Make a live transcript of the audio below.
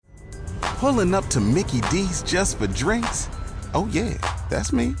Pulling up to Mickey D's just for drinks? Oh yeah,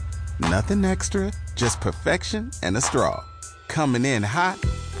 that's me. Nothing extra, just perfection and a straw. Coming in hot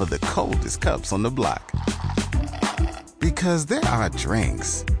for the coldest cups on the block. Because there are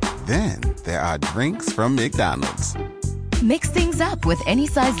drinks. Then there are drinks from McDonald's. Mix things up with any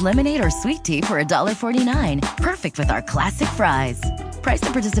size lemonade or sweet tea for $1.49. Perfect with our classic fries. Price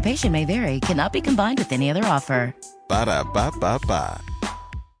and participation may vary. Cannot be combined with any other offer. Ba-da-ba-ba-ba.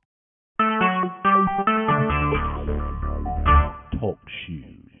 Talk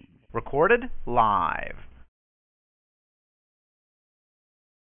shoes. Recorded live.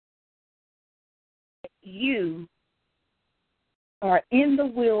 You are in the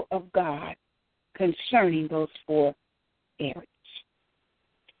will of God concerning those 4 areas.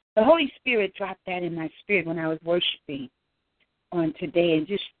 The Holy Spirit dropped that in my spirit when I was worshiping on today and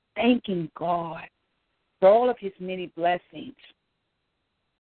just thanking God for all of his many blessings.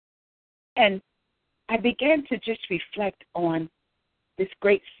 And I began to just reflect on this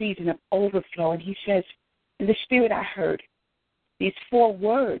great season of overflow. And he says, in the spirit I heard these 4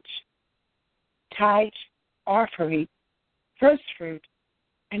 words: tithes, offering, first fruit,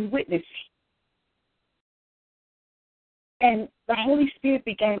 and witnessing. And the Holy Spirit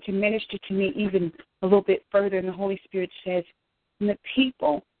began to minister to me even a little bit further. And the Holy Spirit says, when the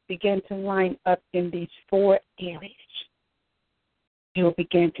people begin to line up in these 4 areas, you will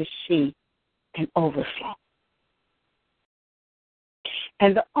begin to see an overflow.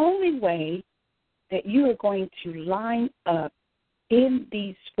 And the only way that you are going to line up in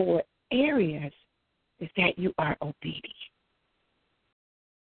these 4 areas is that you are obedient.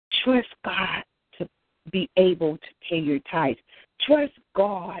 Trust God to be able to pay your tithes. Trust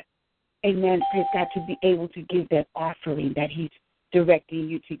God, amen, praise God, to be able to give that offering that he's directing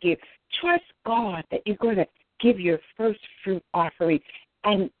you to give. Trust God that you're going to give your first fruit offering.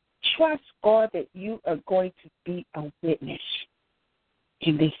 And trust God that you are going to be a witness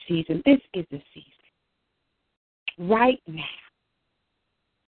in this season. This is the season. Right now,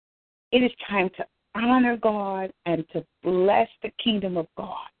 it is time to honor God and to bless the kingdom of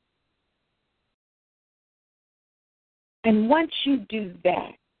God. And once you do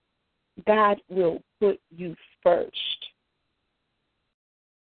that, God will put you first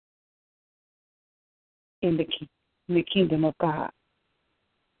in the kingdom of God.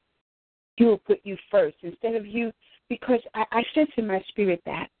 He will put you first instead of you, because I sense in my spirit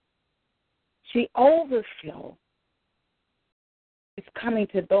that, see, overflow is coming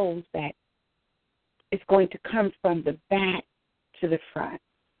to those that it's going to come from the back to the front.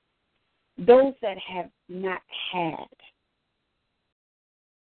 Those that have not had.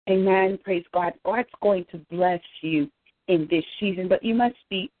 Amen. Praise God. God's going to bless you in this season, but you must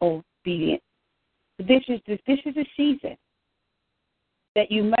be obedient. This is a season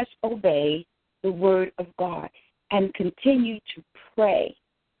that you must obey the word of God and continue to pray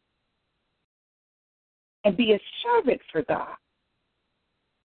and be a servant for God.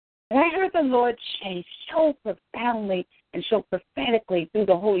 And I heard the Lord say so profoundly and so prophetically through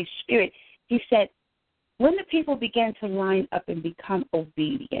the Holy Spirit, he said, when the people begin to line up and become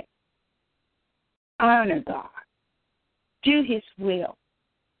obedient, honor God, do his will,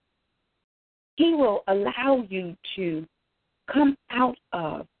 he will allow you to come out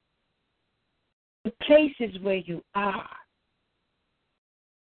of the places where you are.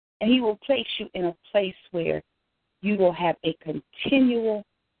 And he will place you in a place where you will have a continual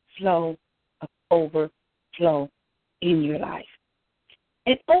flow of overflow in your life.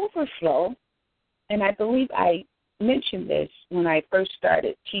 An overflow, and I believe I mentioned this when I first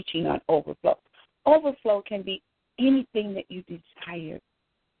started teaching on overflow. Overflow can be anything that you desire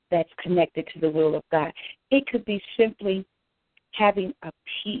that's connected to the will of God. It could be simply having a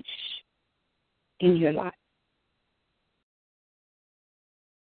peace in your life.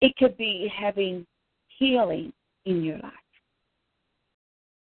 It could be having healing in your life.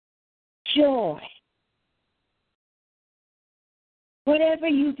 Joy. Whatever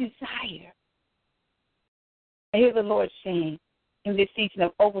you desire. I hear the Lord saying, in this season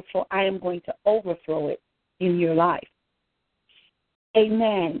of overflow, I am going to overflow it in your life.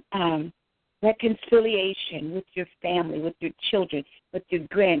 Amen. Reconciliation with your family, with your children, with your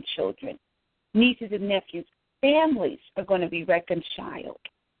grandchildren, nieces and nephews. Families are going to be reconciled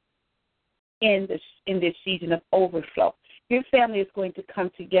in this season of overflow. Your family is going to come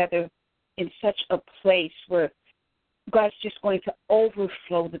together in such a place where God's just going to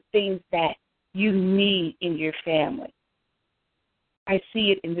overflow the things that you need in your family. I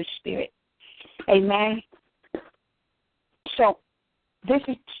see it in the spirit. Amen. So this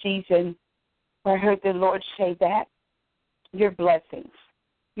is the season where I heard the Lord say that your blessings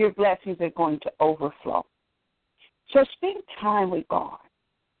your blessings are going to overflow. So spend time with God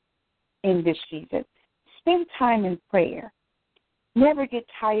in this season. Spend time in prayer. Never get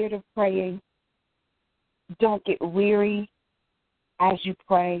tired of praying. Don't get weary as you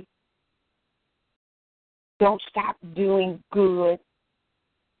pray. Don't stop doing good.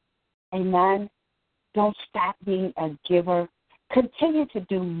 Amen. Don't stop being a giver. Continue to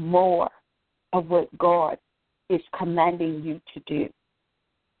do more of what God is commanding you to do.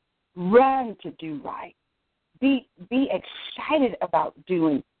 Run to do right. Be excited about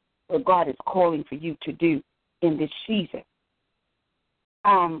doing what God is calling for you to do in this season.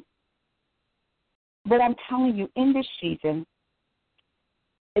 But I'm telling you, in this season,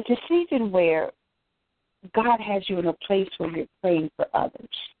 it's a season where God has you in a place where you're praying for others.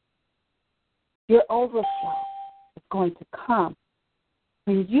 Your overflow is going to come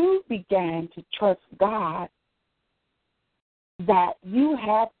when you began to trust God that you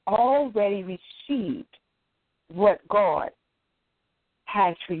have already received what God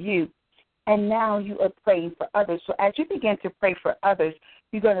has for you, and now you are praying for others. So as you begin to pray for others,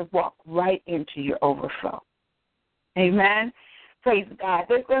 you're going to walk right into your overflow. Amen. Praise God.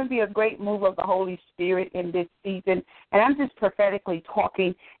 There's going to be a great move of the Holy Spirit in this season, and I'm just prophetically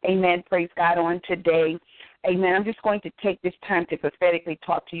talking, amen, praise God, on today. Amen. I'm just going to take this time to prophetically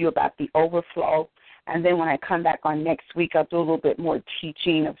talk to you about the overflow, and then when I come back on next week, I'll do a little bit more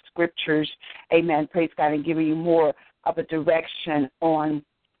teaching of scriptures, amen, praise God, and giving you more of a direction on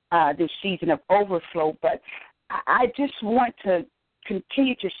this season of overflow. But I just want to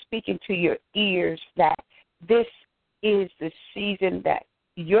continue to speak into your ears that this is the season that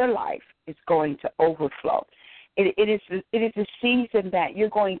your life is going to overflow. It is a season that you're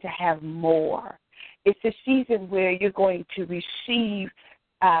going to have more. It's a season where you're going to receive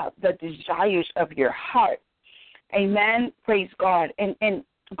the desires of your heart. Amen. Praise God. And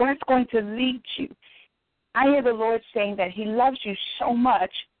God's going to lead you. I hear the Lord saying that he loves you so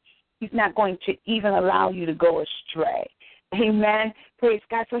much, he's not going to even allow you to go astray. Amen. Praise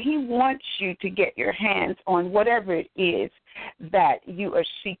God. So he wants you to get your hands on whatever it is that you are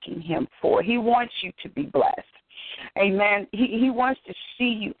seeking him for. He wants you to be blessed. Amen. He wants to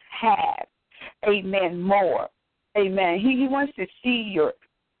see you have, amen, more. Amen. He wants to see your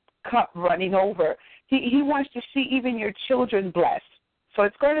cup running over. He wants to see even your children blessed. So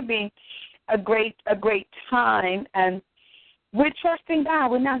it's going to be a great time, and we're trusting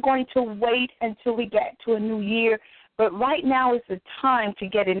God. We're not going to wait until we get to a new year. But right now is the time to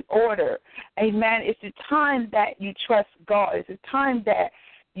get in order. Amen. It's the time that you trust God. It's the time that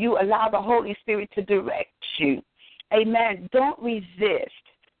you allow the Holy Spirit to direct you. Amen. Don't resist.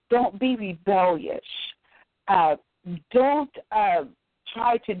 Don't be rebellious. Don't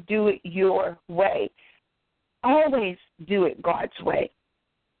try to do it your way. Always do it God's way.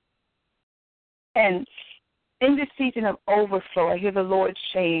 And in this season of overflow, I hear the Lord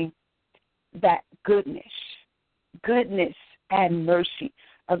saying that goodness and mercy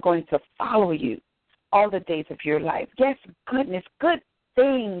are going to follow you all the days of your life. Yes, goodness, good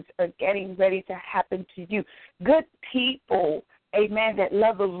things are getting ready to happen to you. Good people, amen, that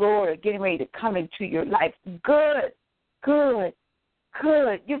love the Lord are getting ready to come into your life. Good. You're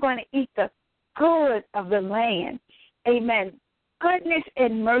going to eat the good of the land. Amen. Goodness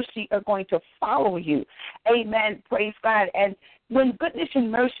and mercy are going to follow you. Amen. Praise God. And when goodness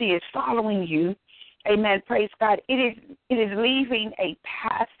and mercy is following you, amen, praise God, it is leaving a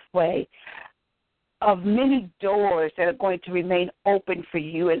pathway of many doors that are going to remain open for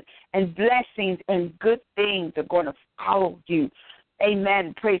you, and blessings and good things are going to follow you.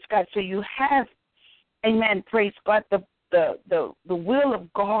 Amen, praise God. So you have, amen, praise God, the will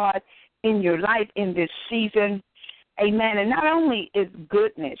of God in your life in this season. Amen. And not only is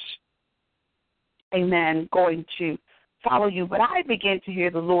goodness, amen, going to follow you, but I begin to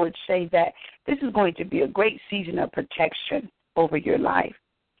hear the Lord say that this is going to be a great season of protection over your life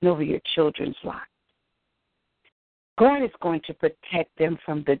and over your children's lives. God is going to protect them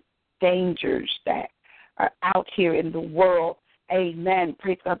from the dangers that are out here in the world. Amen.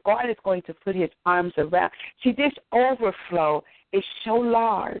 Praise God. God is going to put his arms around. See, this overflow is so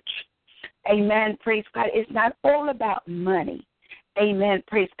large. Amen. Praise God. It's not all about money. Amen.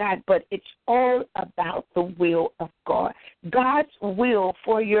 Praise God. But it's all about the will of God. God's will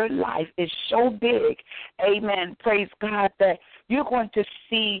for your life is so big. Amen. Praise God, that you're going to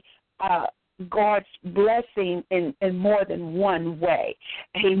see God's blessing in more than one way.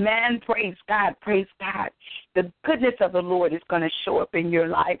 Amen. Praise God. Praise God. The goodness of the Lord is going to show up in your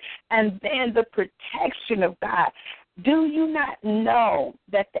life. And then the protection of God. Do you not know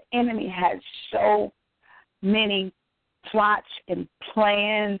that the enemy has so many plots and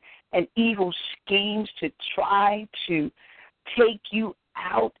plans and evil schemes to try to take you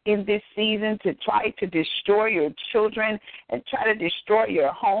out in this season, to try to destroy your children and try to destroy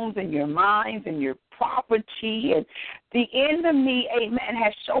your homes and your minds and your property. And the enemy, amen,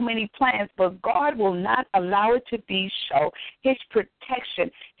 has so many plans, but God will not allow it to be so. His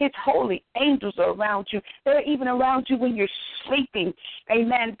protection, his holy angels are around you. They're even around you when you're sleeping.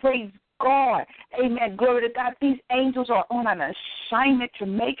 Amen. Praise God. Amen. Glory to God. These angels are on an assignment to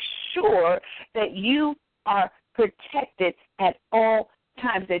make sure that you are protected at all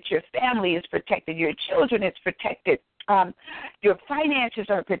times, that your family is protected, your children is protected, your finances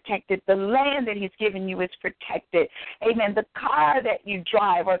are protected, the land that he's given you is protected. Amen. The car that you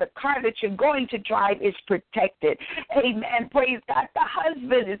drive or the car that you're going to drive is protected. Amen. Praise God. The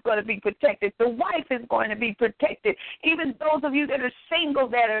husband is going to be protected. The wife is going to be protected. Even those of you that are single,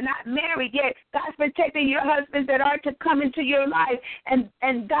 that are not married yet, God's protecting your husbands that are to come into your life, and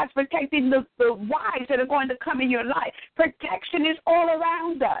God's protecting the wives that are going to come in your life. Protection is all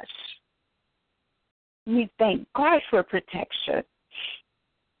around us. We thank God for protection.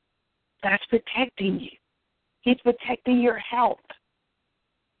 God's protecting you. He's protecting your health.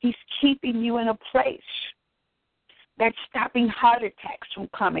 He's keeping you in a place that's stopping heart attacks from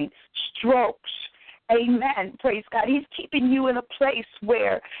coming, strokes. Amen. Praise God. He's keeping you in a place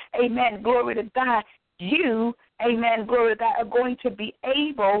where, amen, glory to God, you, amen, glory to God, are going to be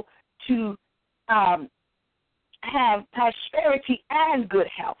able to have prosperity and good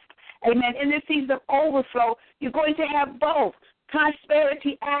health. Amen. In this season of overflow, you're going to have both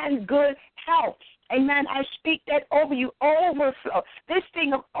prosperity and good health. Amen. I speak that over you, overflow. This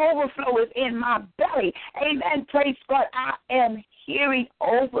thing of overflow is in my belly. Amen. Praise God. I am hearing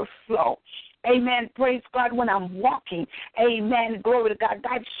overflow. Amen. Praise God. When I'm walking, amen. Glory to God.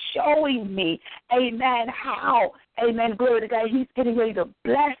 God's showing me, amen, how, amen, glory to God, he's getting ready to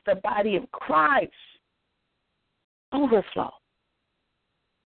bless the body of Christ. Overflow.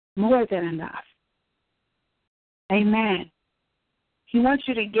 More than enough. Amen. He wants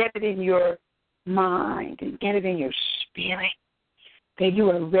you to get it in your mind and get it in your spirit that you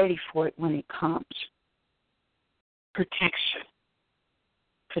are ready for it when it comes. Protection.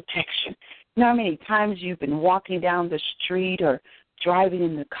 Protection. You know how many times you've been walking down the street or driving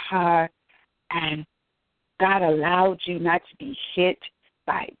in the car and God allowed you not to be hit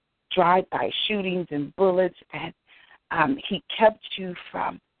by drive-by shootings and bullets, and he kept you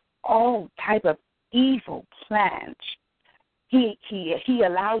from all type of evil plans. He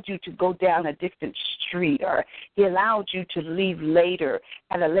allowed you to go down a different street, or he allowed you to leave later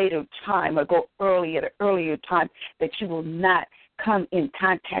at a later time, or go early at an earlier time, that you will not come in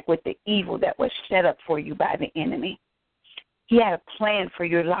contact with the evil that was set up for you by the enemy. He had a plan for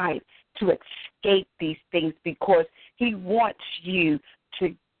your life to escape these things, because he wants you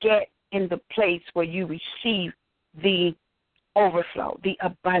to get in the place where you receive the overflow, the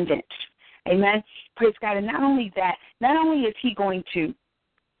abundance. Amen. Praise God. And not only that, not only is he going to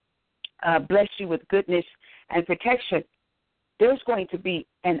bless you with goodness and protection, there's going to be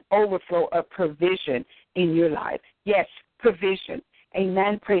an overflow of provision in your life. Yes, provision.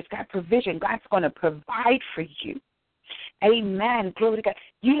 Amen. Praise God. Provision. God's going to provide for you. Amen. Glory to God.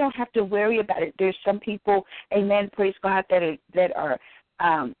 You don't have to worry about it. There's some people, amen, praise God, that are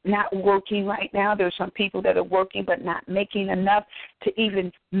not working right now. There's some people that are working but not making enough to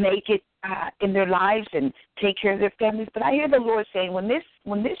even make it in their lives and take care of their families. But I hear the Lord saying, when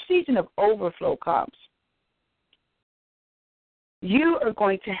this season of overflow comes, you are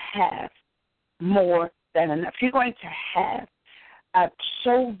going to have more than enough. You're going to have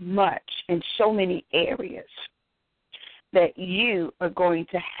so much in so many areas that you are going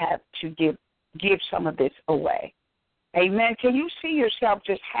to have to give some of this away. Amen. Can you see yourself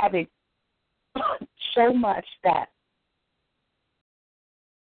just having so much that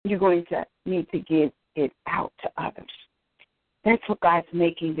you're going to need to give it out to others? That's what God's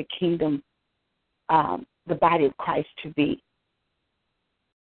making the kingdom, the body of Christ, to be.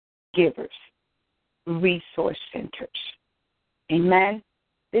 Givers, resource centers. Amen.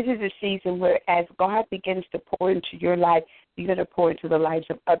 This is a season where, as God begins to pour into your life, you're going to pour into the lives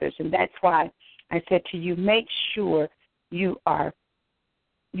of others. And that's why I said to you, make sure you are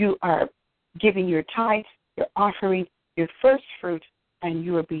giving your tithes, your offering, your first fruit, and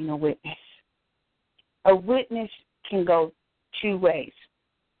you are being a witness. A witness can go two ways.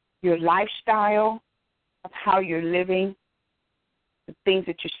 Your lifestyle of how you're living, the things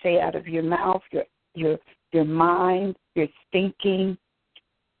that you say out of your mouth, your mind, your thinking.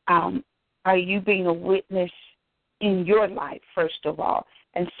 Are you being a witness in your life, first of all?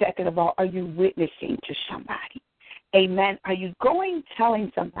 And second of all, are you witnessing to somebody? Amen. Are you going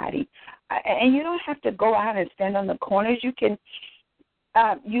telling somebody? And you don't have to go out and stand on the corners. You can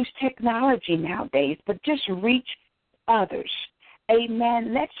use technology nowadays, but just reach others.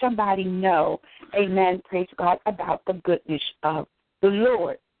 Amen. Let somebody know, amen, praise God, about the goodness of the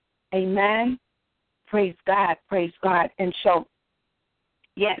Lord. Amen. Praise God, praise God. And so,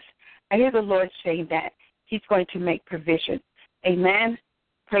 yes, I hear the Lord saying that He's going to make provision. Amen.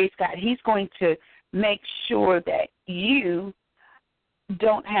 Praise God. He's going to make sure that you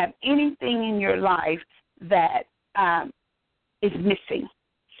don't have anything in your life that is missing.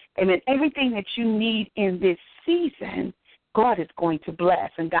 Amen. Everything that you need in this season, God is going to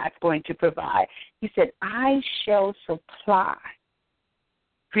bless and God's going to provide. He said, I shall supply.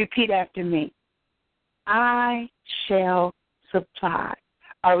 Repeat after me. I shall supply.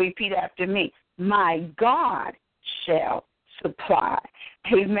 Or repeat after me. My God shall supply.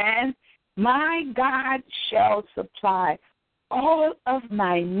 Amen. My God shall supply all of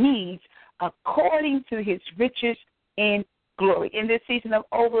my needs according to His riches in glory. In this season of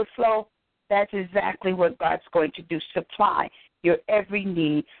overflow, that's exactly what God's going to do, supply your every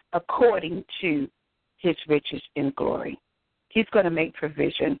need according to His riches in glory. He's going to make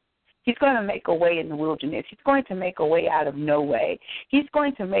provision. He's going to make a way in the wilderness. He's going to make a way out of no way. He's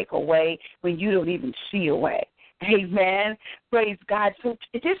going to make a way when you don't even see a way. Amen. Praise God. So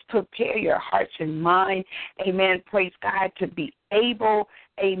just prepare your hearts and mind. Amen. Praise God, to be able,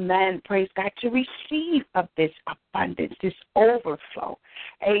 amen, praise God, to receive of this abundance, this overflow.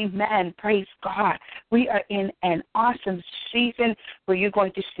 Amen. Praise God. We are in an awesome season where you're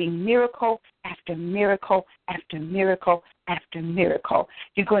going to see miracle after miracle after miracle after miracle.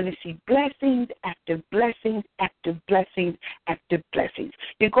 You're going to see blessings after blessings after blessings after blessings.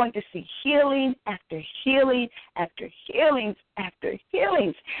 You're going to see healing after healing after healings after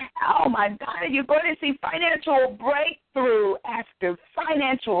healings. Oh, my God. You're going to see financial breakthrough after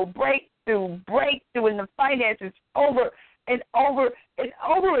financial breakthrough in the finances over and over and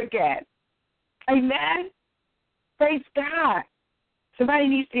over again. Amen. Praise God. Somebody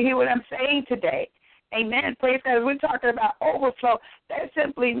needs to hear what I'm saying today. Amen. Praise God. We're talking about overflow. That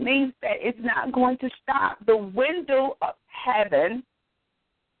simply means that it's not going to stop. The window of heaven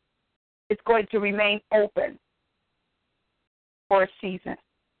is going to remain open for a season.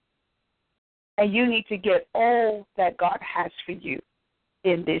 And you need to get all that God has for you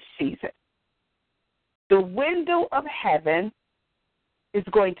in this season. The window of heaven is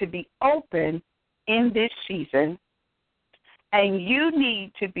going to be open in this season, and you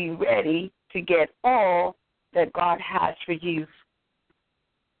need to be ready to get all that God has for you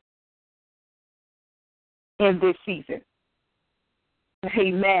in this season.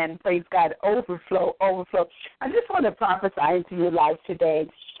 Amen. Praise God. Overflow, overflow. I just want to prophesy into your life today.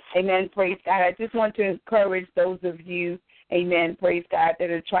 Amen. Praise God. I just want to encourage those of you, amen, praise God, that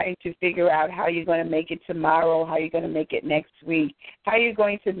are trying to figure out how you're going to make it tomorrow, how you're going to make it next week, how you're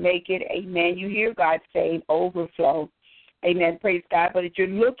going to make it, amen. You hear God saying overflow. Amen, praise God. But if you're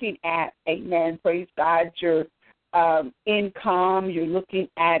looking at, amen, praise God, your income, you're looking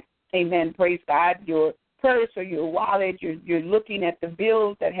at, amen, praise God, your purse or your wallet, you're looking at the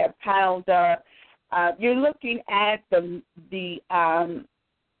bills that have piled up, you're looking at the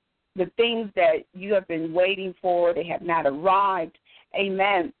things that you have been waiting for, they have not arrived,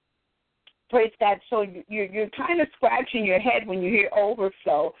 amen. Praise God. So you're kind of scratching your head when you hear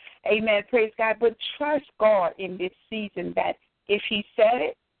overflow. Amen. Praise God. But trust God in this season that if He said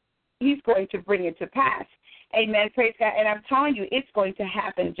it, He's going to bring it to pass. Amen. Praise God. And I'm telling you, it's going to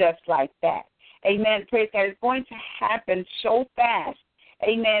happen just like that. Amen. Praise God. It's going to happen so fast.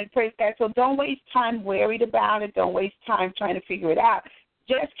 Amen. Praise God. So don't waste time worried about it. Don't waste time trying to figure it out.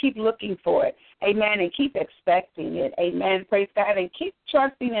 Just keep looking for it. Amen. And keep expecting it. Amen. Praise God. And keep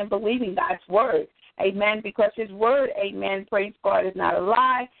trusting and believing God's word. Amen. Because His word, amen, praise God, is not a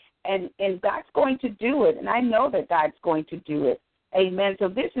lie. And God's going to do it. And I know that God's going to do it. Amen. So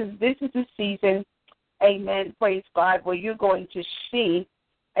this is the season, amen, praise God, where you're going to see,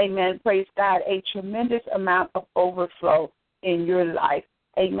 amen, praise God, a tremendous amount of overflow in your life.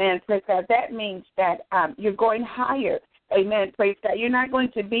 Amen. Praise God. That means that you're going higher. Amen. Praise God. You're not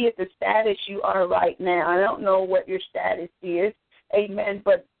going to be at the status you are right now. I don't know what your status is. Amen.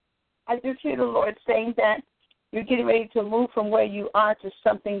 But I just hear the Lord saying that you're getting ready to move from where you are to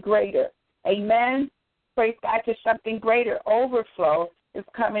something greater. Amen. Praise God, to something greater. Overflow is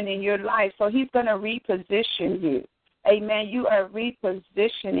coming in your life. So He's going to reposition you. Amen. You are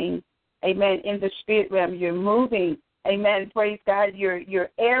repositioning, amen, in the spirit realm. You're moving. Amen. Praise God. Your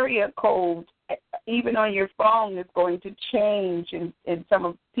area code, even on your phone, is going to change in some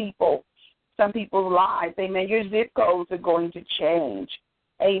of people. some people's lives. Amen. Your zip codes are going to change.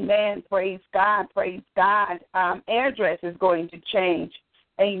 Amen. Praise God. Praise God. Address is going to change.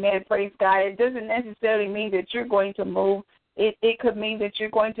 Amen. Praise God. It doesn't necessarily mean that you're going to move. It could mean that you're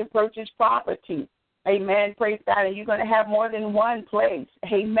going to purchase property. Amen. Praise God. And you're going to have more than one place.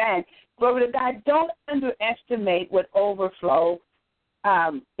 Amen. Glory to God. Don't underestimate what overflow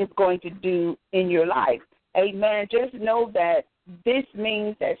is going to do in your life. Amen. Just know that this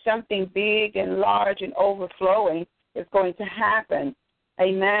means that something big and large and overflowing is going to happen.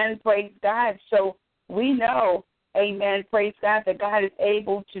 Amen. Praise God. So we know, amen, praise God, that God is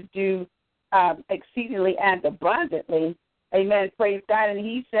able to do exceedingly and abundantly. Amen. Praise God. And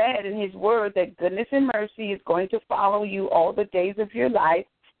he said in his word that goodness and mercy is going to follow you all the days of your life.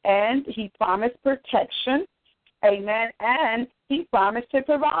 And he promised protection. Amen. And he promised to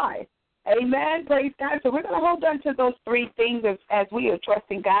provide. Amen. Praise God. So we're going to hold on to those three things as we are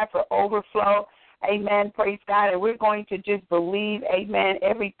trusting God for overflow. Amen. Praise God. And we're going to just believe, amen,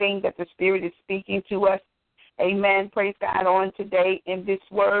 everything that the Spirit is speaking to us. Amen. Praise God on today in this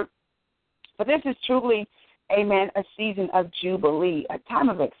word. But this is truly, amen, a season of jubilee, a time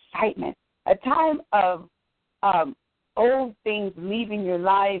of excitement, a time of old things leaving your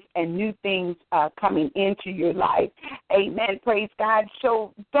life and new things coming into your life. Amen. Praise God.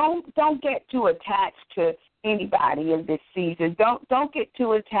 So don't get too attached to anybody in this season. Don't get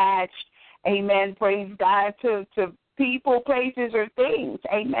too attached. Amen. Praise God to people, places, or things.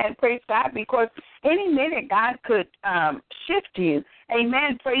 Amen. Praise God. Because any minute God could shift you.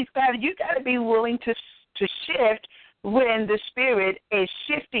 Amen. Praise God. You got to be willing to shift when the Spirit is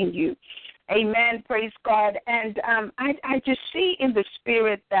shifting you. Amen. Praise God. And I just see in the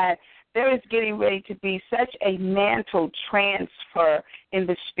Spirit that there is getting ready to be such a mantle transfer in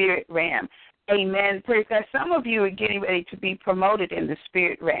the spirit realm. Amen. Praise God. Some of you are getting ready to be promoted in the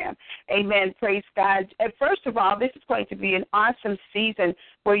spirit realm. Amen. Praise God. And first of all, this is going to be an awesome season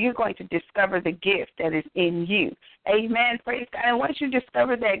where you're going to discover the gift that is in you. Amen. Praise God. And once you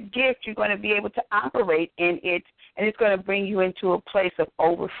discover that gift, you're going to be able to operate in it, and it's going to bring you into a place of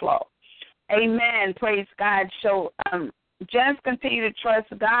overflow. Amen. Praise God. So just continue to trust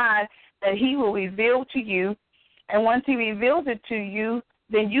God that he will reveal to you. And once he reveals it to you,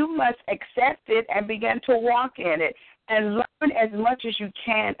 then you must accept it and begin to walk in it and learn as much as you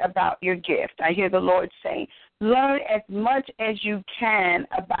can about your gift. I hear the Lord saying, learn as much as you can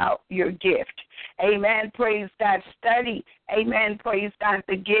about your gift. Amen. Praise God. Study. Amen. Praise God.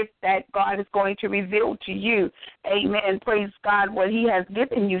 The gift that God is going to reveal to you. Amen. Praise God. What he has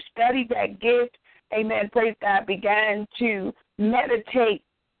given you. Study that gift. Amen. Praise God. Begin to meditate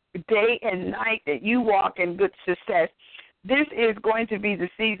day and night that you walk in good success. This is going to be the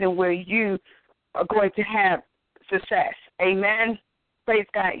season where you are going to have success. Amen. Praise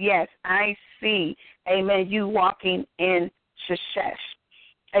God. Yes, I see, amen, you walking in success.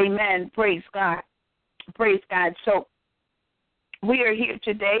 Amen. Praise God. Praise God. So we are here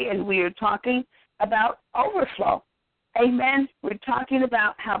today and we are talking about overflow. Amen. We're talking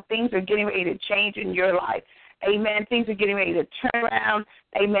about how things are getting ready to change in your life. Amen. Things are getting ready to turn around.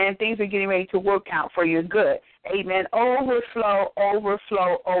 Amen. Things are getting ready to work out for your good. Amen. Overflow,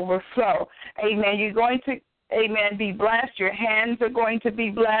 overflow, overflow. Amen. You're going to, amen, be blessed. Your hands are going to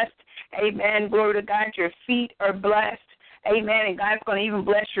be blessed. Amen. Glory to God. Your feet are blessed. Amen. And God's going to even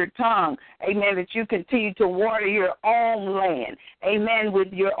bless your tongue. Amen. That you continue to water your own land. Amen.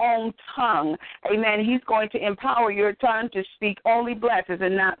 With your own tongue. Amen. He's going to empower your tongue to speak only blessings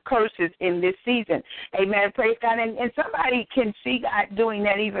and not curses in this season. Amen. Praise God. And somebody can see God doing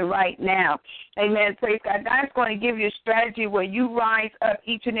that even right now. Amen. Praise God. God's going to give you a strategy where you rise up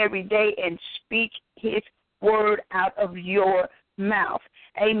each and every day and speak his word out of your mouth.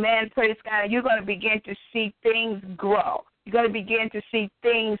 Amen. Praise God. You're going to begin to see things grow. You're going to begin to see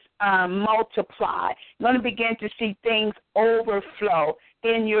things multiply. You're going to begin to see things overflow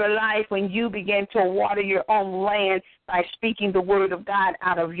in your life when you begin to water your own land by speaking the word of God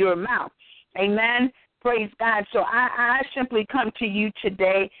out of your mouth. Amen. Praise God. So I simply come to you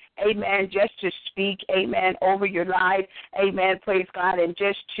today, amen, just to speak, amen, over your life, amen, praise God, and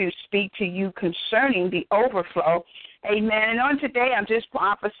just to speak to you concerning the overflow. Amen. And on today, I'm just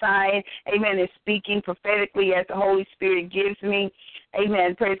prophesying, amen, and speaking prophetically as the Holy Spirit gives me,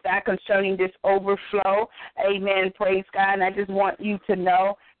 amen, praise God, concerning this overflow, amen, praise God. And I just want you to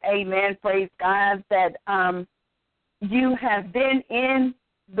know, amen, praise God, that you have been in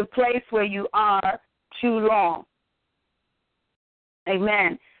the place where you are too long.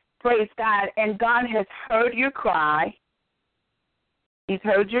 Amen. Praise God. And God has heard your cry. He's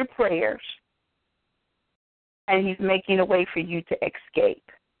heard your prayers. And he's making a way for you to escape.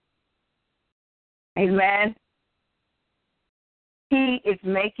 Amen. He is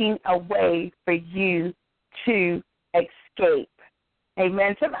making a way for you to escape.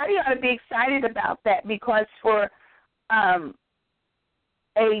 Amen. Somebody ought to be excited about that, because for a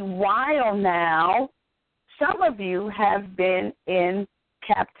while now, some of you have been in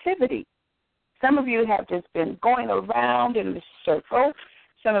captivity. Some of you have just been going around in the circle.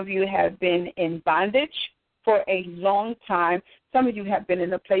 Some of you have been in bondage for a long time. Some of you have been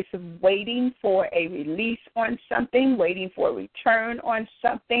in a place of waiting for a release on something, waiting for a return on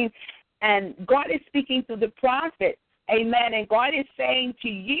something. And God is speaking through the prophet. Amen. And God is saying to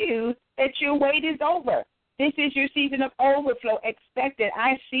you that your wait is over. This is your season of overflow. Expect it.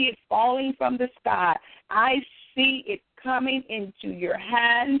 I see it falling from the sky. I see it coming into your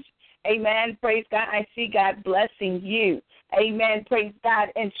hands. Amen. Praise God. I see God blessing you. Amen. Praise God.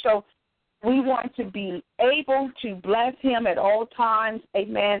 And so we want to be able to bless him at all times.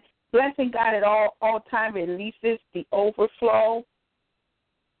 Amen. Blessing God at all times releases the overflow.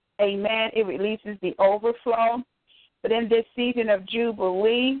 Amen. It releases the overflow. But in this season of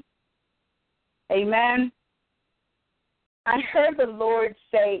Jubilee, amen, I heard the Lord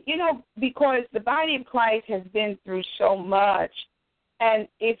say, because the body of Christ has been through so much, and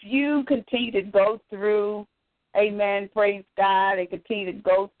if you continue to go through, amen, praise God, and continue to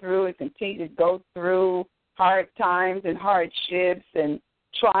go through hard times and hardships and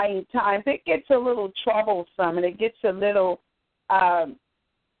trying times, it gets a little troublesome, and it gets a little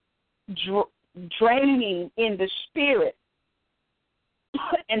draining in the spirit.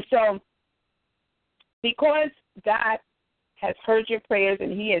 And so, because God has heard your prayers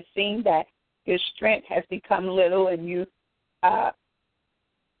and he has seen that your strength has become little and you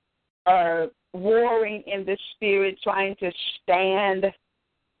are warring in the spirit, trying to stand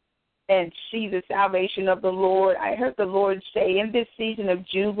and see the salvation of the Lord, I heard the Lord say, in this season of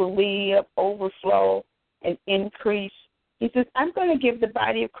Jubilee, of overflow and increase, he says, I'm going to give the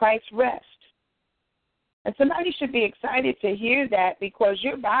body of Christ rest. And somebody should be excited to hear that, because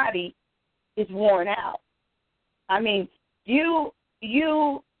your body is worn out. I mean, you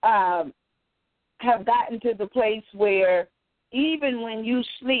have gotten to the place where even when you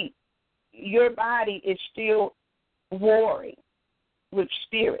sleep, your body is still warring with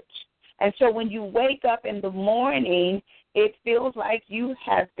spirits. And so when you wake up in the morning, it feels like you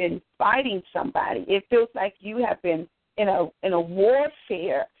have been fighting somebody. It feels like you have been in a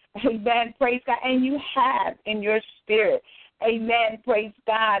warfare. Amen, praise God. And you have in your spirit. Amen, praise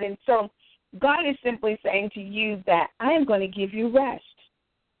God. And so God is simply saying to you that I am going to give you rest.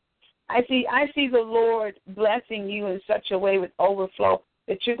 I see the Lord blessing you in such a way with overflow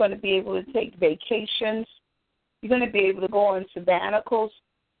that you're going to be able to take vacations. You're going to be able to go on sabbaticals.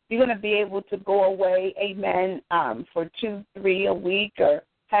 You're going to be able to go away, amen, for 2-3 a week or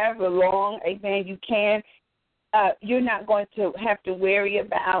however long, amen, you can. You're not going to have to worry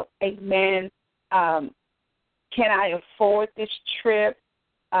about, amen, can I afford this trip?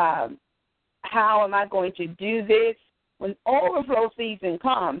 How am I going to do this? When overflow season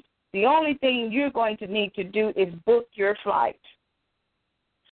comes, the only thing you're going to need to do is book your flight.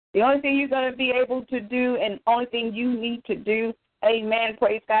 The only thing you're going to be able to do and only thing you need to do, amen,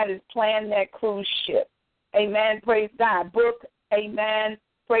 praise God, is plan that cruise ship. Amen, praise God. Book, amen,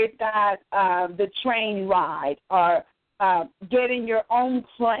 praise God, the train ride, or get in your own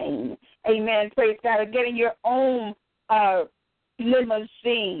plane. Amen, praise God, or get in your own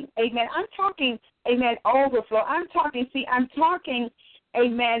limousine. Amen. I'm talking, amen, overflow. I'm talking,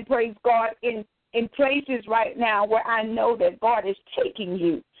 amen, praise God, in places right now where I know that God is taking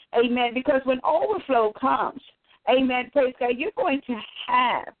you. Amen. Because when overflow comes, amen, praise God, you're going to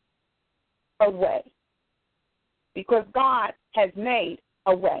have a way. Because God has made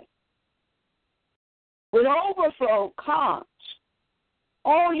a way. When overflow comes,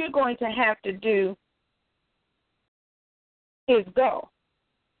 all you're going to have to do is go.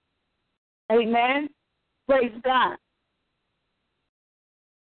 Amen. Praise God.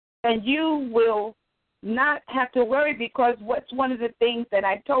 And you will not have to worry, because what's one of the things that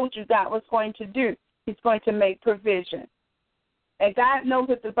I told you God was going to do? He's going to make provision. And God knows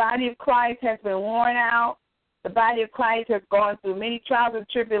that the body of Christ has been worn out. The body of Christ has gone through many trials and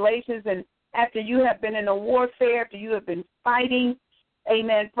tribulations, and after you have been in a warfare, after you have been fighting,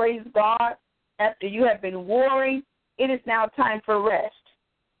 amen, praise God, after you have been warring, it is now time for rest.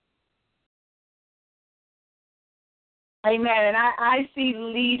 Amen. And I see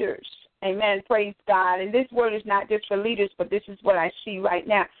leaders, amen, praise God. And this word is not just for leaders, but this is what I see right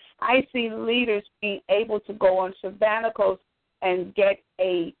now. I see leaders being able to go on sabbaticals and get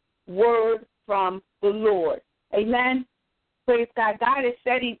a word from the Lord. Amen. Praise God. God is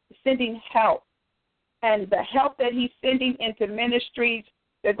sending help. and the help that he's sending into ministries.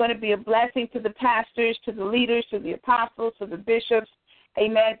 They're going to be a blessing to the pastors, to the leaders, to the apostles, to the bishops.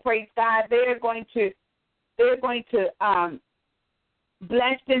 Amen. Praise God. They're going to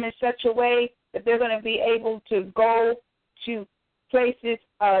bless them in such a way that they're going to be able to go to places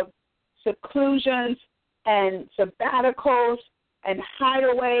of seclusions and sabbaticals and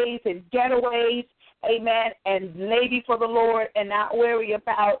hideaways and getaways, amen, and lay before the Lord and not worry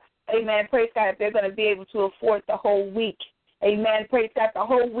about, amen, praise God, if they're going to be able to afford the whole week. Amen, praise God, the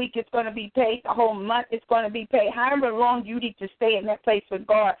whole week is going to be paid, the whole month is going to be paid. However long you need to stay in that place with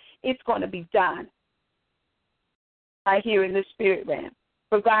God, it's going to be done. I hear in the spirit realm.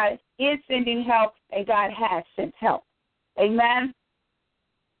 For God is sending help, and God has sent help. Amen.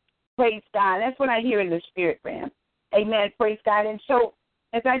 Praise God. That's what I hear in the spirit realm. Amen. Praise God. And so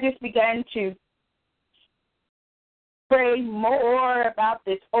as I just began to pray more about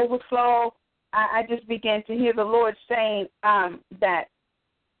this overflow, I just began to hear the Lord saying that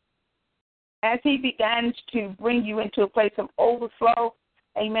as he begins to bring you into a place of overflow,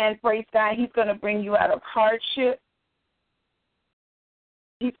 amen, praise God, he's going to bring you out of hardship.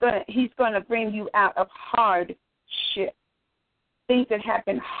 He's going to bring you out of hardship, things that have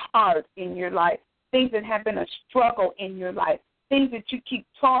been hard in your life, things that have been a struggle in your life, things that you keep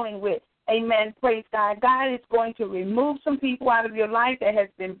toiling with. Amen. Praise God. God is going to remove some people out of your life that has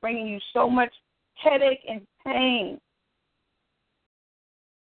been bringing you so much headache and pain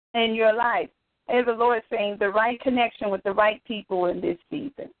in your life. As the Lord is saying, the right connection with the right people in this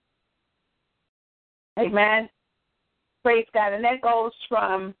season. Amen. Praise God. And that goes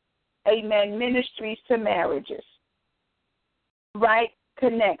from, amen, ministries to marriages. Right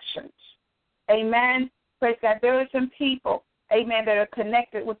connections. Amen. Praise God. There are some people, amen, that are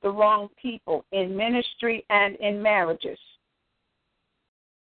connected with the wrong people in ministry and in marriages.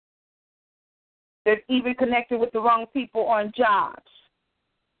 They're even connected with the wrong people on jobs.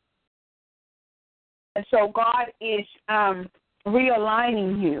 And so God is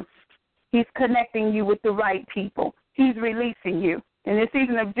realigning you. He's connecting you with the right people. He's releasing you. In this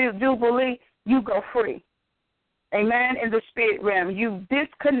season of Jubilee, you go free. Amen. In the spirit realm, you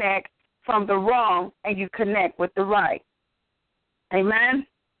disconnect from the wrong and you connect with the right. Amen.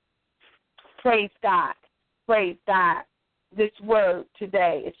 Praise God. Praise God. This word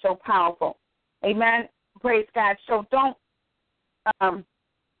today is so powerful. Amen. Praise God. So don't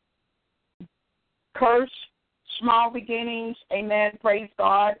curse small beginnings. Amen. Praise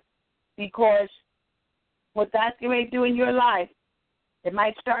God. Because what God's going to do in your life, it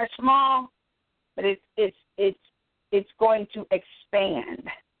might start small, but it's going to expand.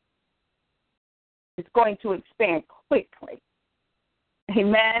 It's going to expand quickly.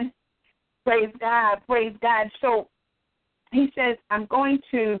 Amen. Praise God. Praise God. So he says, I'm going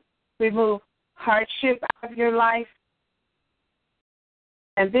to remove hardship out of your life.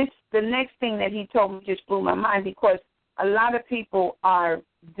 And the next thing that he told me just blew my mind, because a lot of people are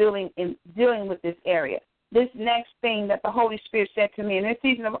dealing with this area. This next thing that the Holy Spirit said to me in this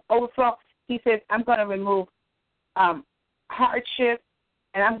season of overflow, he says, I'm going to remove hardship,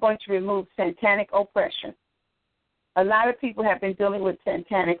 and I'm going to remove satanic oppression. A lot of people have been dealing with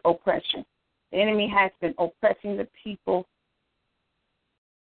satanic oppression. The enemy has been oppressing the people.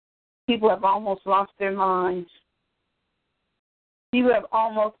 People have almost lost their minds. People have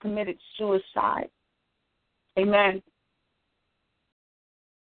almost committed suicide. Amen.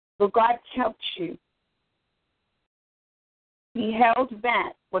 But God helped you. He held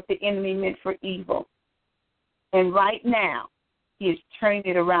back what the enemy meant for evil. And right now, he is turning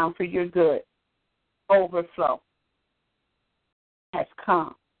it around for your good. Overflow has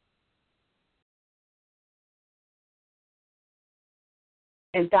come.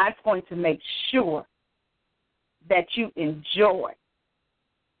 And God's going to make sure that you enjoy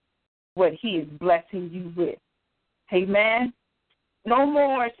what he is blessing you with. Amen? No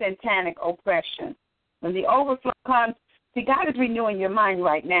more satanic oppression. When the overflow comes, see, God is renewing your mind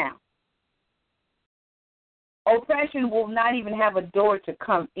right now. Oppression will not even have a door to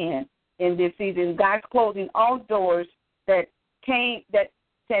come in this season. God's closing all doors that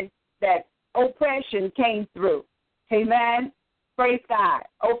oppression came through. Amen? Praise God.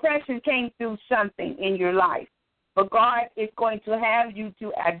 Oppression came through something in your life. But God is going to have you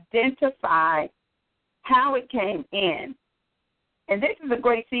to identify how it came in. And this is a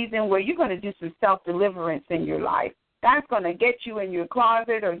great season where you're going to do some self-deliverance in your life. God's going to get you in your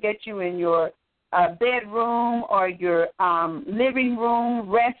closet or get you in your bedroom or your living room,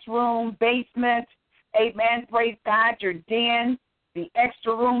 restroom, basement. Amen. Praise God. Your den, the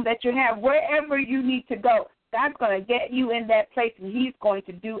extra room that you have, wherever you need to go. God's going to get you in that place, and he's going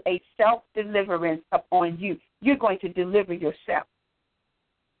to do a self-deliverance upon you. You're going to deliver yourself.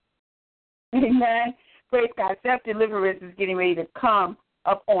 Amen. Praise God. Self-deliverance is getting ready to come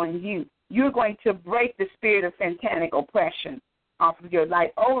upon you. You're going to break the spirit of satanic oppression off of your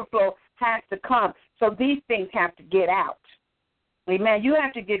life. Overflow has to come. So these things have to get out. Amen. You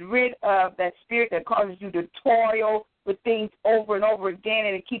have to get rid of that spirit that causes you to toil with things over and over again,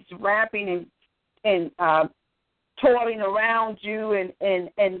 and it keeps wrapping and toiling around you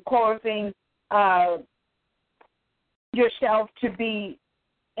and causing yourself to be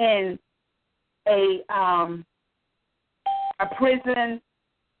in a prison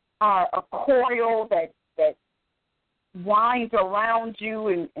or a coil that winds around you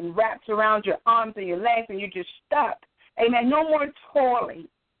and wraps around your arms and your legs, and you're just stuck. Amen. No more toiling.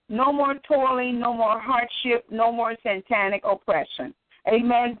 No more toiling, no more hardship, no more satanic oppression.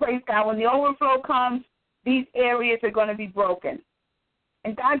 Amen. Praise God. When the overflow comes, these areas are going to be broken.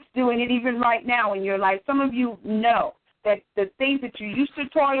 And God's doing it even right now in your life. Some of you know that the things that you used to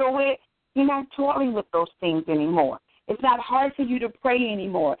toil with, you're not toiling with those things anymore. It's not hard for you to pray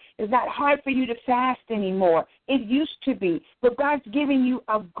anymore. It's not hard for you to fast anymore. It used to be. But God's giving you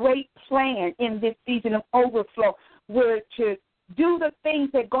a great plan in this season of overflow where to do the things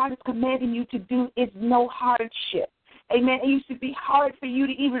that God is commanding you to do is no hardship. Amen. It used to be hard for you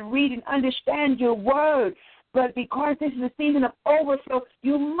to even read and understand your word. But because this is a season of overflow,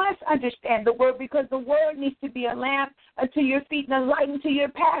 you must understand the word, because the word needs to be a lamp unto your feet and a light unto your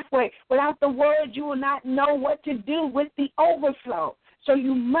pathway. Without the word, you will not know what to do with the overflow. So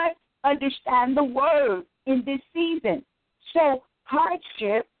you must understand the word in this season. So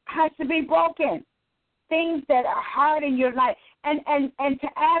hardship has to be broken. Things that are hard in your life. And to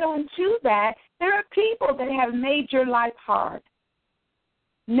add on to that, there are people that have made your life hard.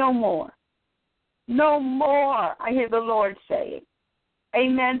 No more. No more, I hear the Lord saying.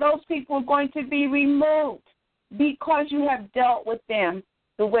 Amen. Those people are going to be removed because you have dealt with them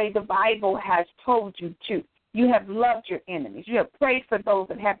the way the Bible has told you to. You have loved your enemies. You have prayed for those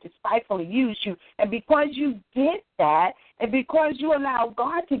that have despitefully used you. And because you did that, and because you allow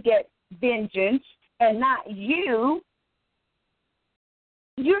God to get vengeance and not you,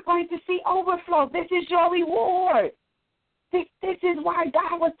 you're going to see overflow. This is your reward. This is why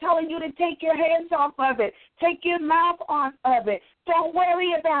God was telling you to take your hands off of it. Take your mouth off of it. Don't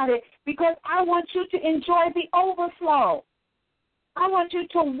worry about it, because I want you to enjoy the overflow. I want you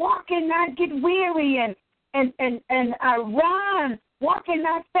to walk and not get weary and run. Walk and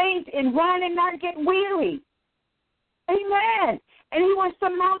not faint, and run and not get weary. Amen. And he wants to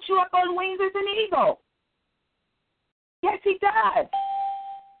mount you up on wings as an eagle. Yes, he does.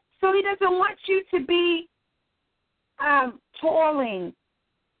 So he doesn't want you to be toiling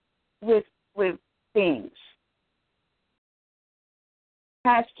with things.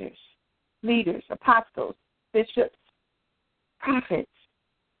 Pastors, leaders, apostles, bishops, prophets,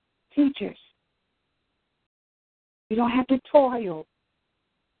 teachers. You don't have to toil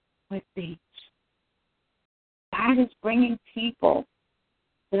with things. God is bringing people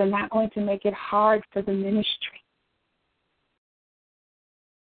that are not going to make it hard for the ministry.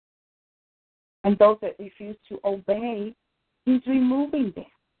 And those that refuse to obey, he's removing them.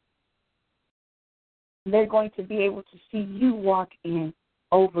 They're going to be able to see you walk in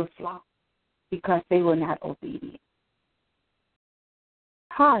overflow because they were not obedient.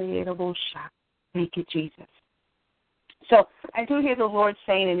 Thank you, Jesus. So I do hear the Lord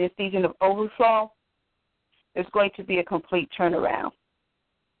saying in this season of overflow, there's going to be a complete turnaround.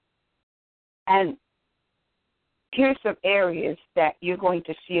 And here's some areas that you're going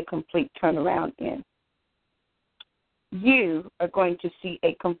to see a complete turnaround in. You are going to see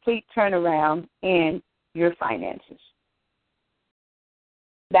a complete turnaround in your finances.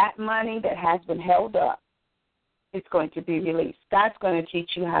 That money that has been held up is going to be released. God's going to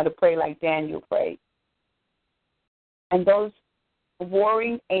teach you how to pray like Daniel prayed. And those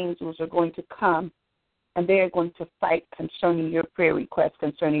warring angels are going to come, and they're going to fight concerning your prayer requests,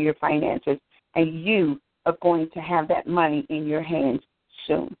 concerning your finances, and you are going to have that money in your hands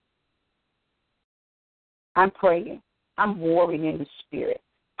soon. I'm praying. I'm warring in the spirit.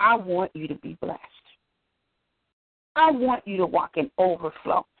 I want you to be blessed. I want you to walk in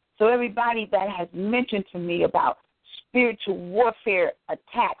overflow. So everybody that has mentioned to me about spiritual warfare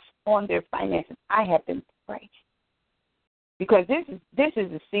attacks on their finances, I have been praying. Because this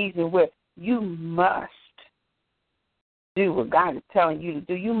is a season where you must do what God is telling you to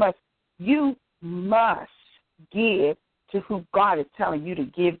do. You must give to who God is telling you to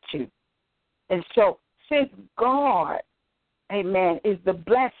give to. And so since God, amen, is the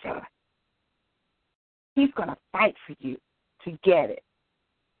blesser, He's going to fight for you to get it.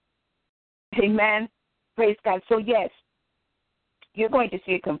 Amen. Praise God. So, yes, you're going to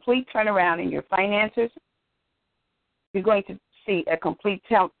see a complete turnaround in your finances. You're going to see a complete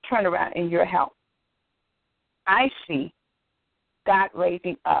turnaround in your health. I see God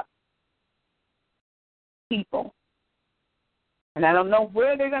raising up people. And I don't know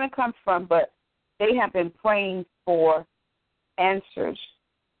where they're going to come from, but they have been praying for answers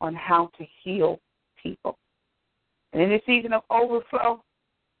on how to heal people. And in this season of overflow,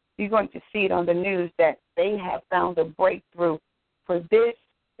 you're going to see it on the news that they have found a breakthrough for this.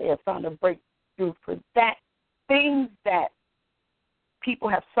 They have found a breakthrough for that. Things that people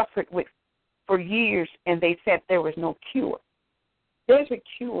have suffered with for years, and they said there was no cure. There's a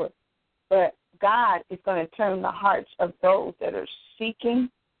cure, but God is going to turn the hearts of those that are seeking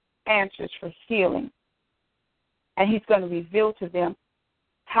answers for healing, and He's going to reveal to them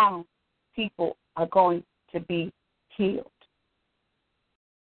how people are going to be healed.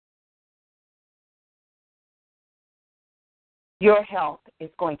 Your health is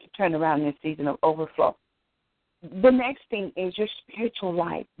going to turn around in this season of overflow. The next thing is your spiritual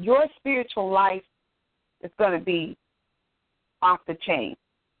life. Your spiritual life is going to be off the chain.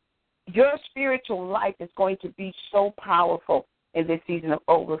 Your spiritual life is going to be so powerful in this season of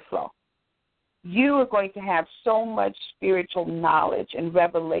overflow. You are going to have so much spiritual knowledge and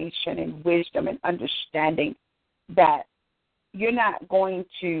revelation and wisdom and understanding that you're not going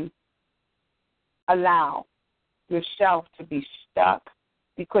to allow yourself to be stuck,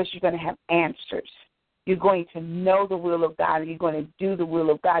 because you're going to have answers. You're going to know the will of God, and you're going to do the will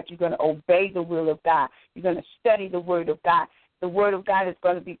of God. You're going to obey the will of God. You're going to study the Word of God. The Word of God is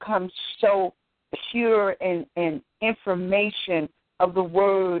going to become so pure, and information of the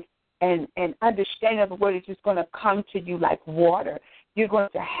Word and understanding of the Word is just going to come to you like water. You're going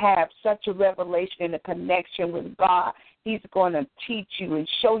to have such a revelation and a connection with God. He's going to teach you and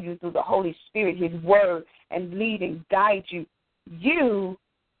show you through the Holy Spirit His Word and lead and guide you. You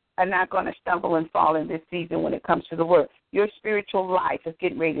are not going to stumble and fall in this season when it comes to the Word. Your spiritual life is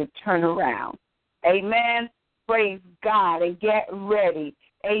getting ready to turn around. Amen. Praise God, and get ready.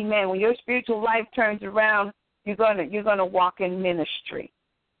 Amen. When your spiritual life turns around, you're gonna walk in ministry.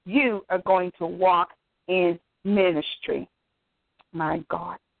 You are going to walk in ministry. My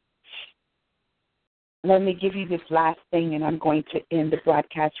God. Let me give you this last thing, and I'm going to end the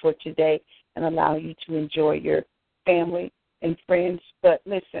broadcast for today and allow you to enjoy your family and friends. But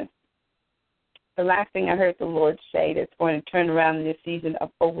listen, the last thing I heard the Lord say that's going to turn around in this season of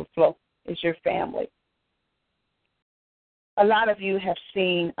overflow is your family. A lot of you have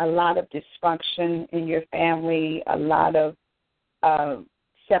seen a lot of dysfunction in your family, a lot of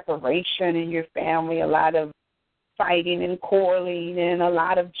separation in your family, a lot of fighting and quarreling, and a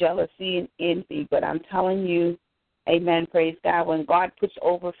lot of jealousy and envy. But I'm telling you, amen, praise God, when God puts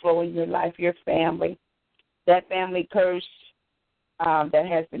overflow in your life, your family, that family curse that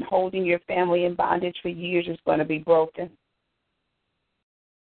has been holding your family in bondage for years is going to be broken.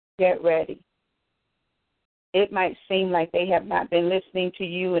 Get ready. It might seem like they have not been listening to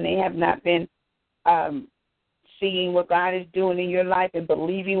you, and they have not been seeing what God is doing in your life and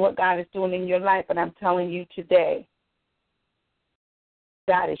believing what God is doing in your life. But I'm telling you today,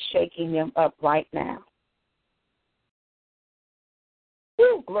 God is shaking them up right now.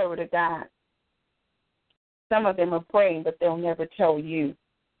 Woo, glory to God. Some of them are praying, but they'll never tell you.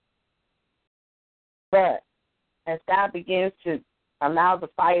 But as God begins to allow the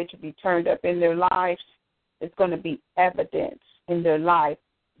fire to be turned up in their lives, it's going to be evidence in their life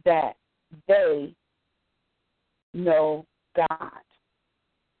that they know God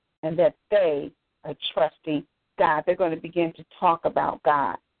and that they are trusting God. They're going to begin to talk about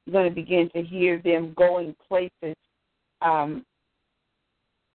God. You're going to begin to hear them going places,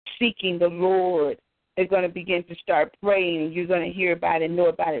 seeking the Lord. They're going to begin to start praying, and you're going to hear about it and know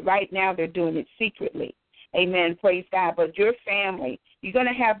about it. Right now, they're doing it secretly. Amen. Praise God. But your family, you're going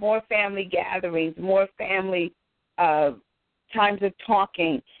to have more family gatherings, more family times of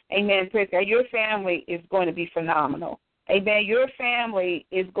talking. Amen. Praise God. Your family is going to be phenomenal. Amen. Your family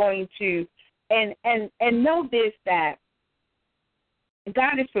is going to, and know this, that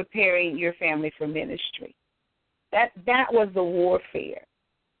God is preparing your family for ministry. That was the warfare,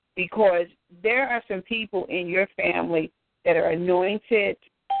 because there are some people in your family that are anointed,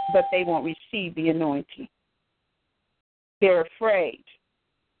 but they won't receive the anointing. They're afraid.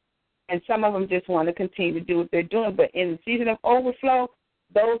 And some of them just want to continue to do what they're doing. But in the season of overflow,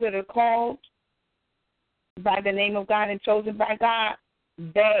 those that are called by the name of God and chosen by God,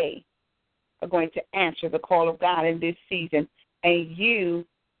 they are going to answer the call of God in this season. And you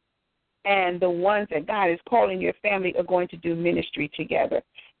and the ones that God is calling your family are going to do ministry together.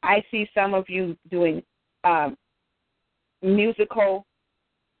 I see some of you doing musical,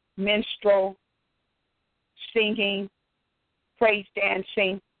 minstrel, singing, praise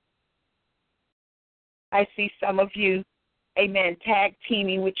dancing. I see some of you, amen, tag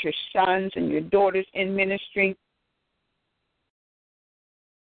teaming with your sons and your daughters in ministry.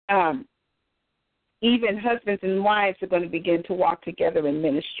 Even husbands and wives are going to begin to walk together in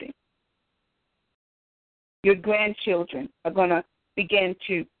ministry. Your grandchildren are going to begin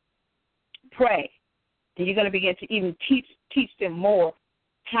to pray, and you're going to begin to even teach them more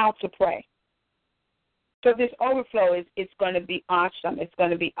how to pray. So this overflow it's going to be awesome. It's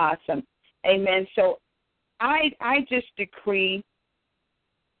going to be awesome. Amen. So I just decree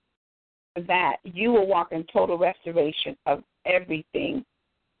that you will walk in total restoration of everything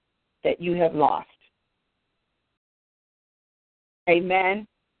that you have lost. Amen.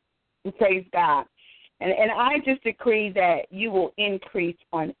 And praise God. And I just decree that you will increase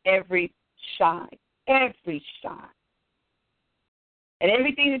on every side. Every side. And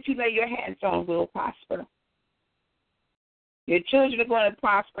everything that you lay your hands on will prosper. Your children are going to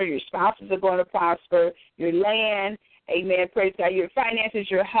prosper. Your spouses are going to prosper. Your land, amen, praise God, your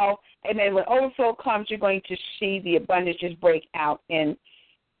finances, your health. Amen. When overflow comes, you're going to see the abundance just break out in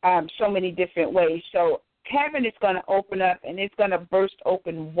so many different ways. So heaven is going to open up, and it's going to burst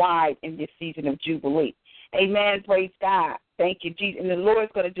open wide in this season of Jubilee. Amen. Praise God. Thank you, Jesus. And the Lord is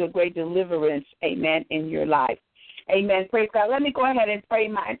going to do a great deliverance, amen, in your life. Amen. Praise God. Let me go ahead and pray.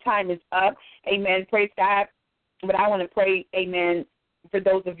 My time is up. Amen. Praise God. But I want to pray, amen, for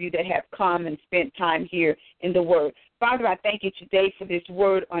those of you that have come and spent time here in the Word. Father, I thank you today for this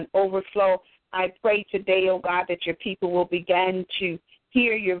word on overflow. I pray today, oh God, that your people will begin to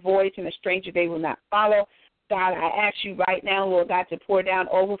hear your voice, and a stranger they will not follow. God, I ask you right now, Lord God, to pour down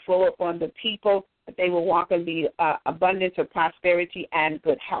overflow upon the people, that they will walk in the abundance of prosperity and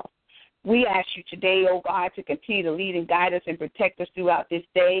good health. We ask you today, oh God, to continue to lead and guide us and protect us throughout this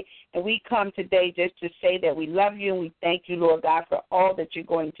day. And we come today just to say that we love you, and we thank you, Lord God, for all that you're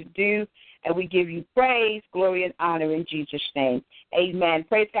going to do. And we give you praise, glory, and honor in Jesus' name. Amen.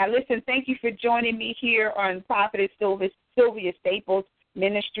 Praise God. Listen, thank you for joining me here on Prophetess Sylvia Staples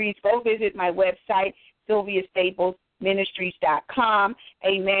Ministries. Go visit my website, SylviaStaplesMinistries.com.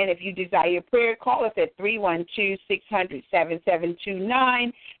 Amen. If you desire prayer, call us at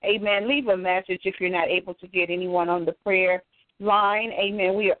 312-600-7729. Amen. Leave a message if you're not able to get anyone on the prayer line.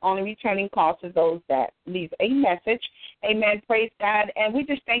 Amen. We are only returning calls to those that leave a message. Amen. Praise God. And we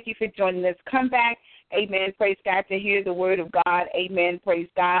just thank you for joining us. Come back. Amen. Praise God, to hear the word of God. Amen. Praise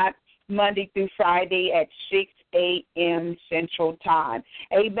God. Monday through Friday at 6 a.m. Central Time.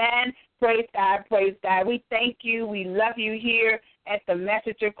 Amen. Praise God. Praise God. We thank you. We love you here at the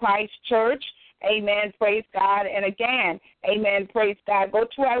Message of Christ Church. Amen. Praise God. And again, amen. Praise God. Go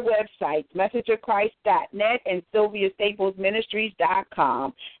to our website, messageofchrist.net and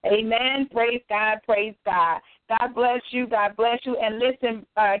SylviaStaplesMinistries.com. Amen. Praise God. Praise God. God bless you. God bless you. And listen,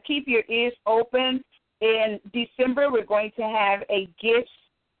 keep your ears open. In December, we're going to have a gifts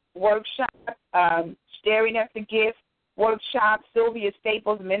workshop, staring at the gifts workshop. Sylvia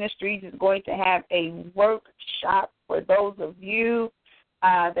Staples Ministries is going to have a workshop for those of you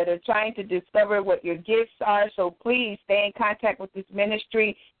that are trying to discover what your gifts are. So please stay in contact with this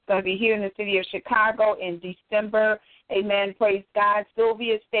ministry. It's going to be here in the city of Chicago in December. Amen. Praise God.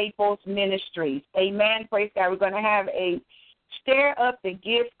 Sylvia Staples Ministries. Amen. Praise God. We're going to have a Stir Up the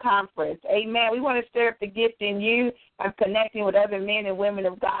Gift Conference. Amen. We want to stir up the gift in you by connecting with other men and women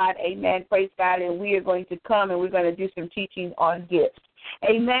of God. Amen. Praise God. And we are going to come and we're going to do some teaching on gifts.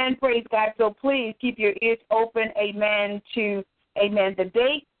 Amen. Praise God. So please keep your ears open. Amen. To, amen, the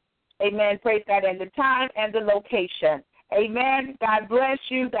date. Amen. Praise God. And the time and the location. Amen. God bless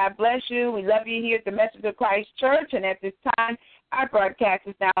you. God bless you. We love you here at the Message of Christ Church. And at this time, our broadcast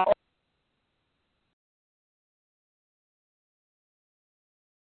is now over.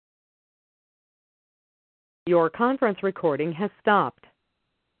 Your conference recording has stopped.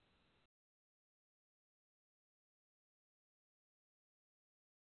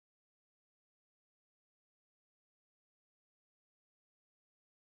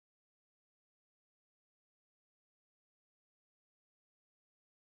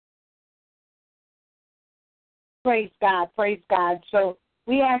 Praise God. Praise God. So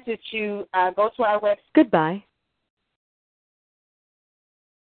we ask that you go to our website. Goodbye.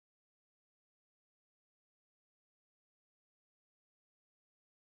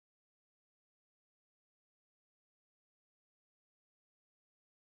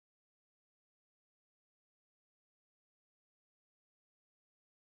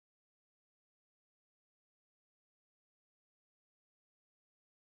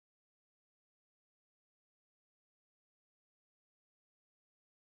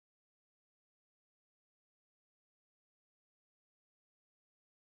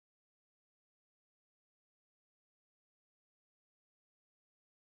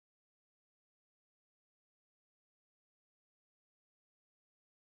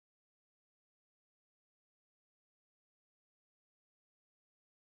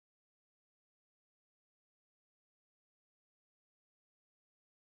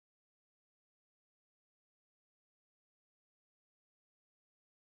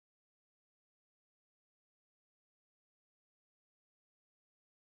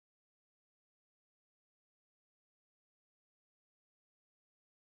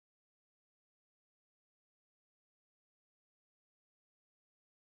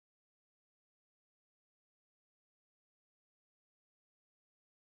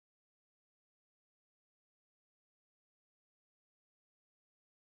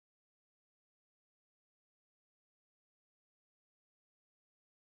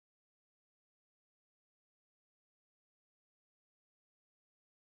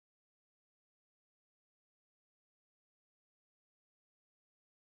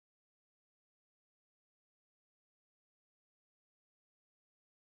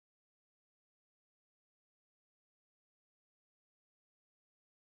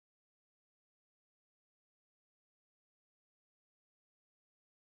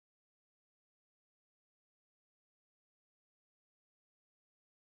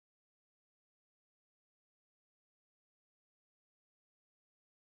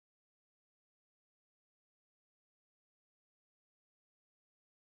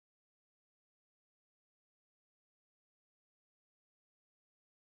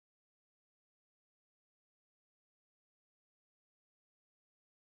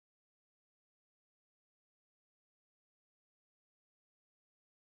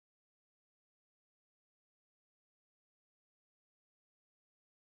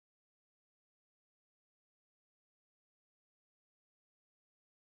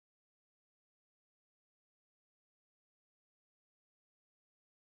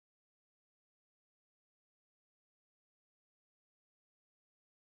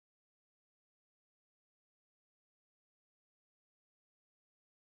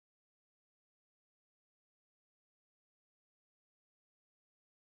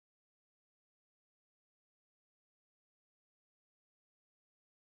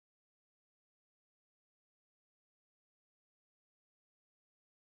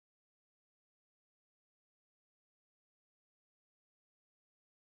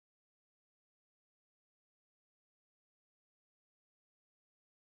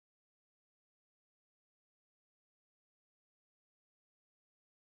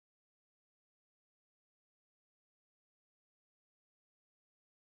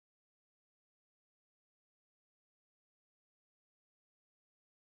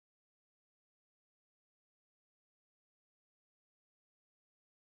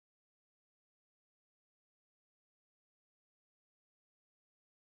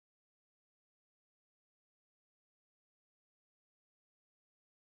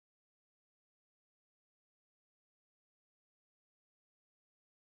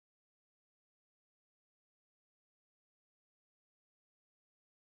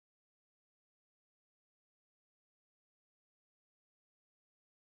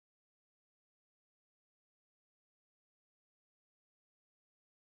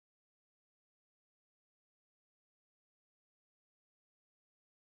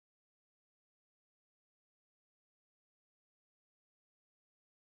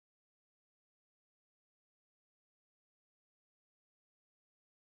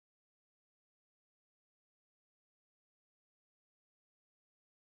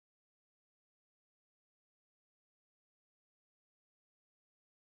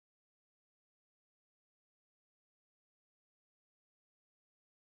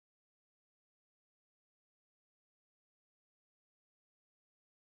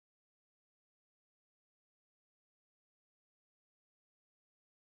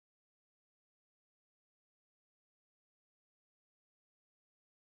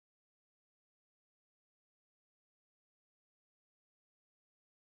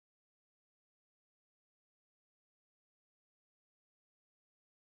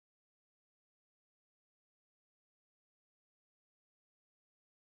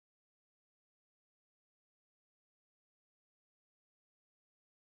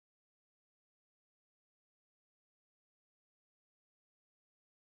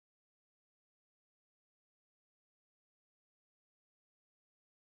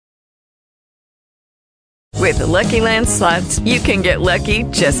 With the Lucky Land Slots, you can get lucky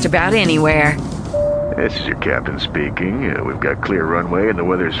just about anywhere. This is your captain speaking. We've got clear runway and the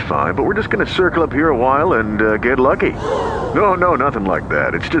weather's fine, but we're just going to circle up here a while and get lucky. No, nothing like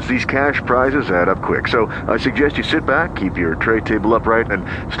that. It's just these cash prizes add up quick. So I suggest you sit back, keep your tray table upright, and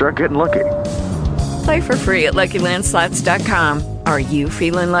start getting lucky. Play for free at LuckyLandSlots.com. Are you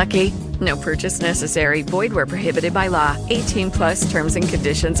feeling lucky? No purchase necessary. Void where prohibited by law. 18+ terms and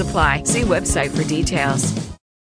conditions apply. See website for details.